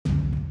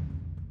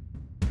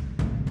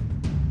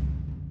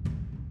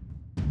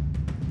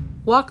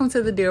Welcome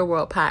to the Dear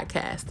World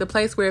Podcast, the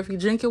place where if you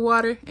drink your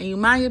water and you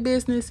mind your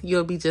business,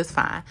 you'll be just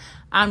fine.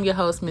 I'm your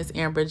host, Miss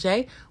Amber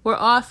J. We're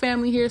all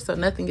family here, so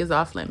nothing is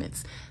off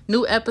limits.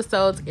 New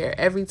episodes air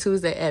every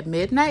Tuesday at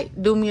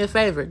midnight. Do me a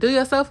favor. Do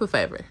yourself a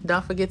favor.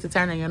 Don't forget to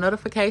turn on your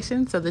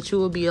notifications so that you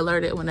will be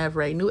alerted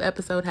whenever a new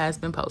episode has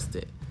been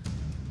posted.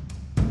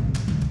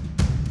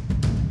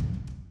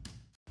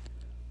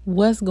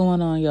 What's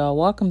going on, y'all?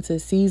 Welcome to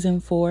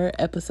Season 4,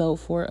 Episode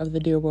 4 of the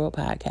Dear World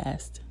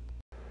Podcast.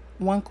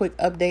 One quick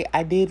update,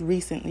 I did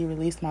recently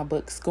release my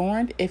book,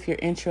 Scorned. If you're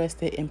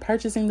interested in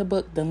purchasing the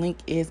book, the link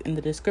is in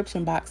the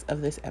description box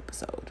of this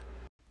episode.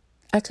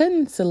 I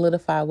couldn't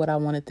solidify what I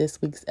wanted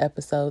this week's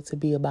episode to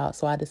be about,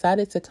 so I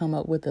decided to come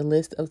up with a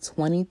list of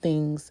 20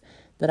 things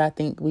that I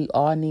think we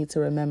all need to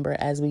remember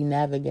as we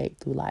navigate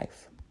through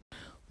life.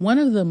 One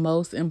of the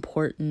most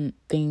important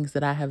things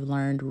that I have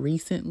learned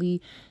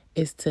recently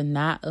is to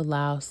not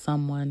allow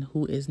someone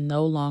who is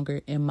no longer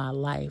in my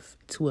life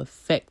to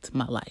affect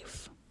my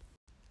life.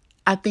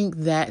 I think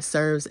that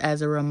serves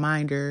as a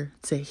reminder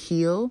to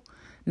heal,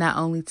 not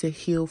only to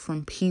heal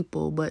from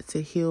people, but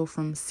to heal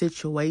from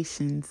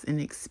situations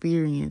and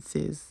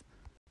experiences.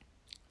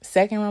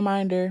 Second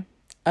reminder,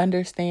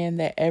 understand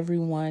that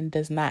everyone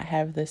does not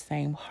have the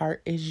same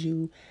heart as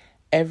you.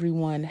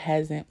 Everyone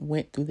hasn't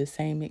went through the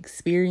same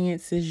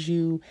experience as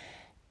you.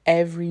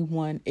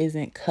 Everyone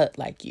isn't cut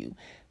like you.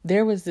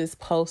 There was this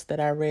post that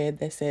I read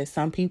that said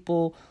some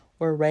people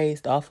were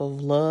raised off of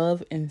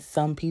love and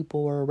some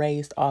people were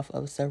raised off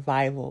of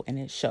survival, and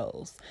it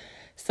shows.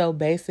 So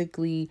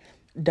basically,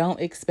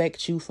 don't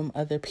expect you from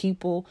other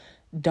people.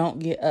 Don't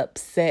get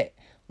upset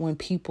when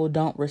people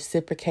don't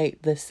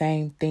reciprocate the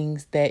same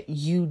things that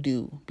you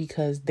do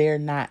because they're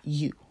not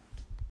you.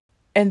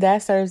 And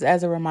that serves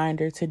as a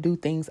reminder to do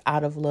things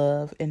out of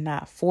love and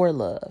not for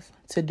love,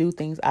 to do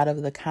things out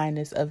of the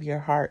kindness of your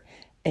heart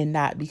and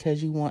not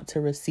because you want to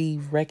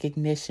receive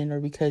recognition or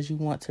because you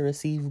want to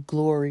receive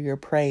glory or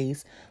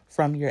praise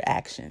from your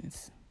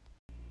actions.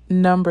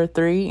 Number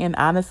 3, and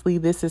honestly,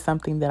 this is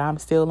something that I'm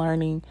still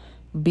learning,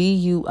 be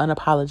you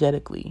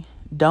unapologetically.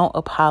 Don't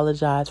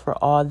apologize for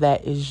all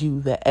that is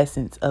you, the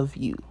essence of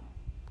you.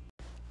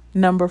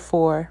 Number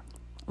 4,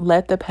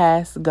 let the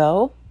past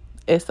go.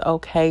 It's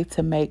okay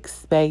to make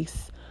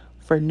space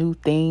for new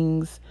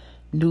things,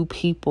 new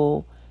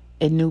people,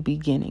 and new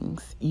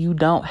beginnings. You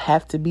don't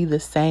have to be the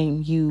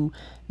same you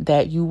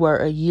that you were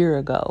a year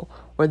ago,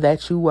 or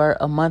that you were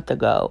a month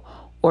ago,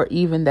 or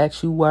even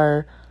that you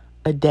were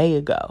a day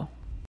ago.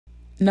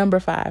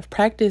 Number 5,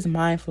 practice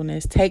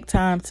mindfulness. Take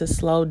time to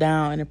slow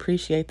down and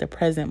appreciate the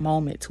present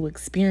moment, to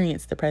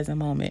experience the present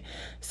moment.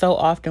 So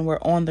often we're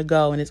on the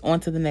go and it's on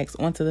to the next,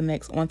 on to the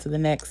next, on to the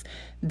next,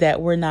 that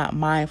we're not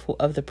mindful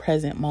of the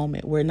present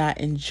moment. We're not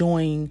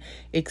enjoying,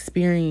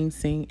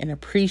 experiencing, and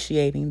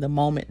appreciating the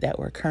moment that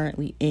we're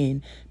currently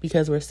in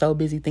because we're so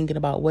busy thinking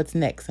about what's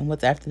next and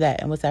what's after that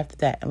and what's after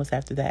that and what's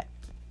after that.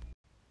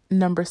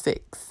 Number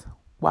 6,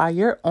 while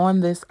you're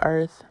on this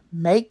earth,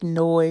 make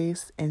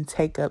noise and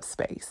take up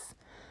space.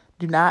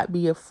 Do not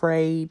be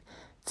afraid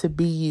to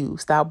be you.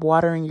 Stop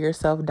watering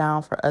yourself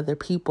down for other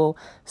people.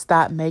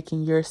 Stop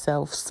making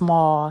yourself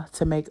small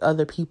to make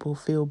other people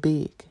feel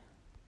big.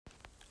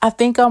 I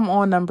think I'm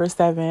on number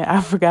 7.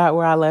 I forgot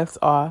where I left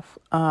off.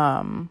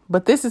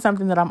 But this is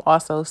something that I'm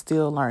also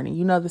still learning.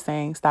 You know the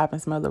saying, stop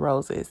and smell the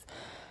roses.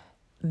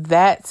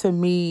 That to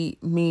me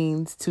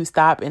means to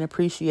stop and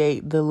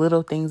appreciate the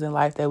little things in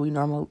life that we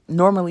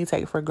normally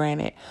take for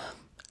granted.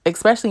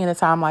 Especially in a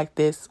time like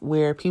this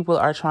where people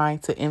are trying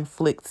to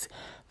inflict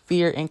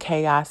fear and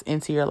chaos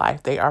into your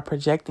life. They are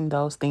projecting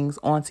those things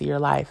onto your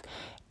life.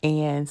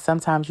 And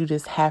sometimes you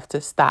just have to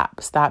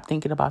stop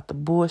thinking about the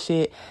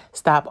bullshit,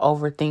 stop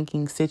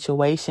overthinking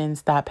situations,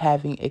 stop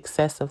having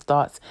excessive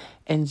thoughts,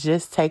 and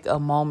just take a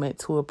moment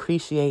to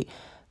appreciate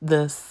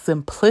the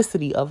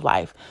simplicity of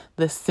life,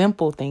 the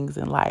simple things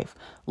in life,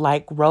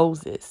 like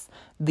roses.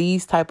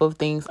 These type of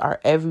things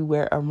are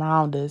everywhere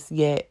around us,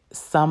 yet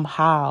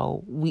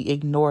somehow we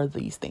ignore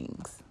these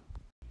things.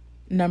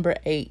 Number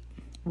 8,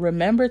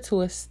 remember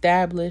to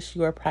establish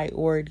your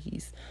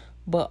priorities,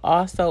 but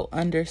also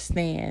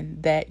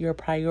understand that your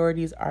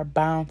priorities are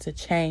bound to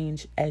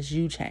change as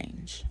you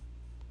change.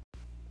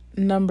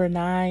 Number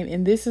 9,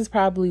 and this is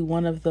probably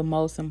one of the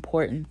most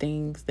important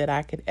things that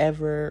I could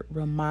ever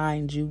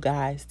remind you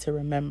guys to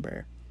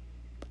remember.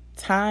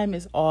 Time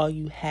is all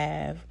you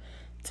have.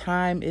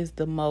 Time is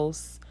the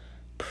most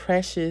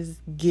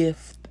precious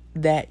gift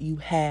that you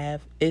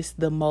have. It's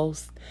the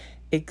most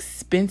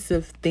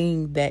expensive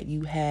thing that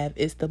you have.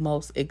 It's the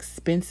most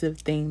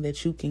expensive thing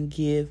that you can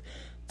give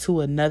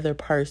to another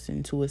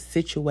person, to a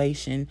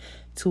situation,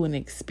 to an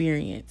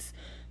experience.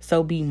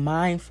 So be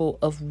mindful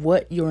of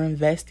what you're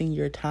investing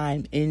your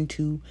time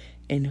into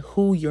and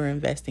who you're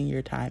investing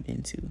your time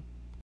into.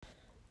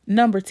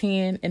 Number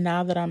 10, and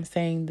now that I'm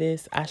saying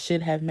this, I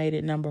should have made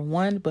it number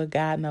 1, but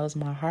God knows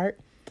my heart.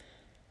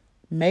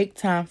 Make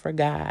time for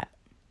God.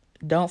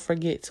 Don't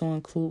forget to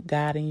include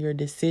God in your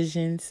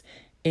decisions,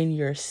 in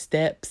your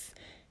steps,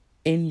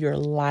 in your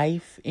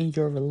life, in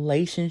your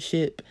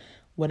relationship,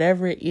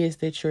 whatever it is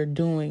that you're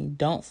doing,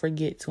 don't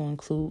forget to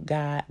include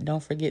God.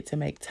 Don't forget to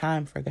make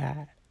time for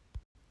God.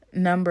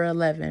 Number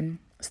 11,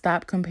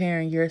 stop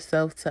comparing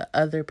yourself to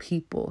other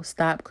people.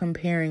 Stop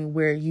comparing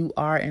where you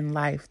are in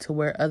life to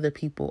where other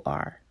people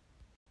are.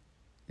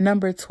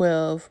 Number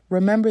 12,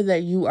 remember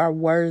that you are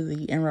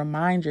worthy and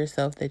remind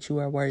yourself that you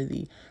are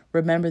worthy.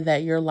 Remember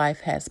that your life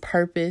has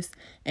purpose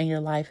and your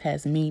life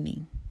has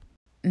meaning.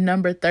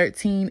 Number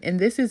 13, and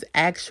this is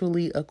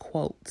actually a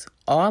quote,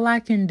 all I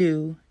can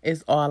do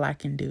is all I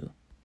can do.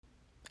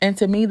 And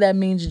to me, that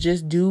means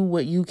just do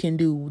what you can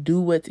do. Do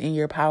what's in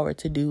your power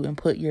to do and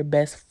put your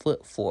best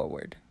foot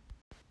forward.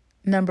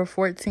 Number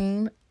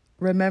 14,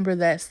 remember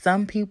that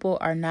some people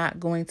are not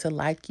going to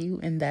like you,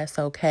 and that's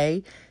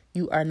okay.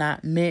 You are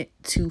not meant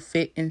to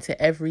fit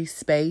into every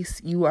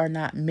space. You are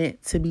not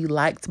meant to be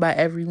liked by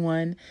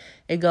everyone.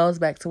 It goes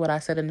back to what I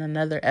said in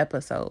another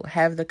episode.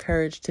 Have the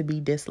courage to be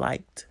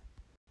disliked.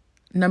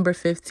 Number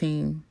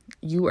 15,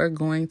 you are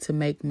going to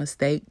make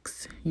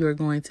mistakes. You are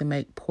going to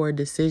make poor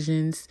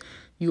decisions.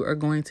 You are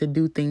going to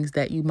do things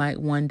that you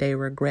might one day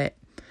regret.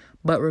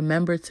 But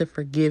remember to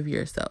forgive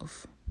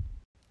yourself.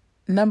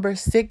 Number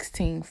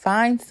 16,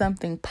 find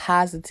something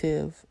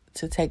positive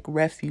to take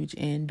refuge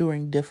in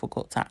during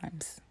difficult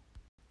times.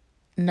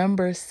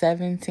 Number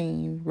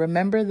 17,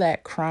 remember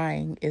that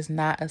crying is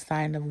not a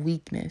sign of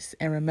weakness,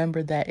 and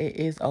remember that it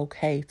is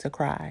okay to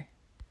cry.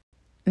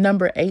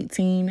 Number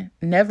 18,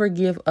 never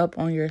give up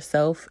on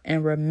yourself,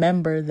 and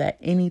remember that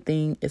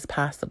anything is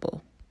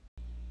possible.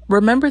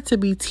 Remember to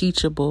be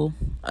teachable.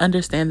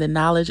 Understand that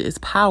knowledge is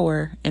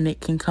power, and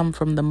it can come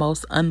from the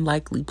most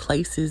unlikely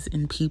places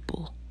and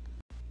people.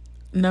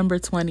 Number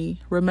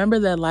 20, remember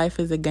that life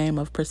is a game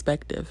of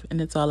perspective,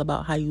 and it's all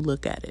about how you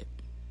look at it.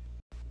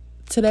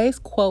 Today's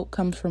quote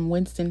comes from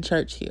Winston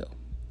Churchill.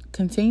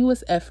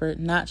 Continuous effort,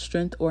 not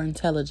strength or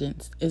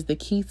intelligence, is the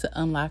key to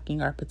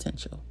unlocking our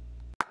potential.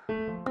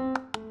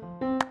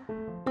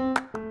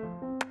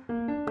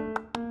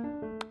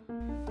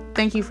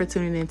 Thank you for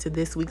tuning in to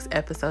this week's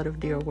episode of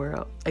Dear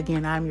World.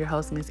 Again, I'm your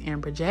host, Miss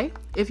Amber J.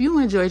 If you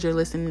enjoyed your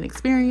listening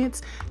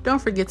experience, don't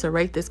forget to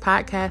rate this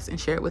podcast and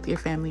share it with your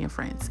family and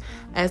friends.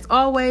 As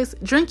always,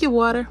 drink your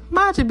water,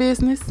 mind your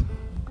business.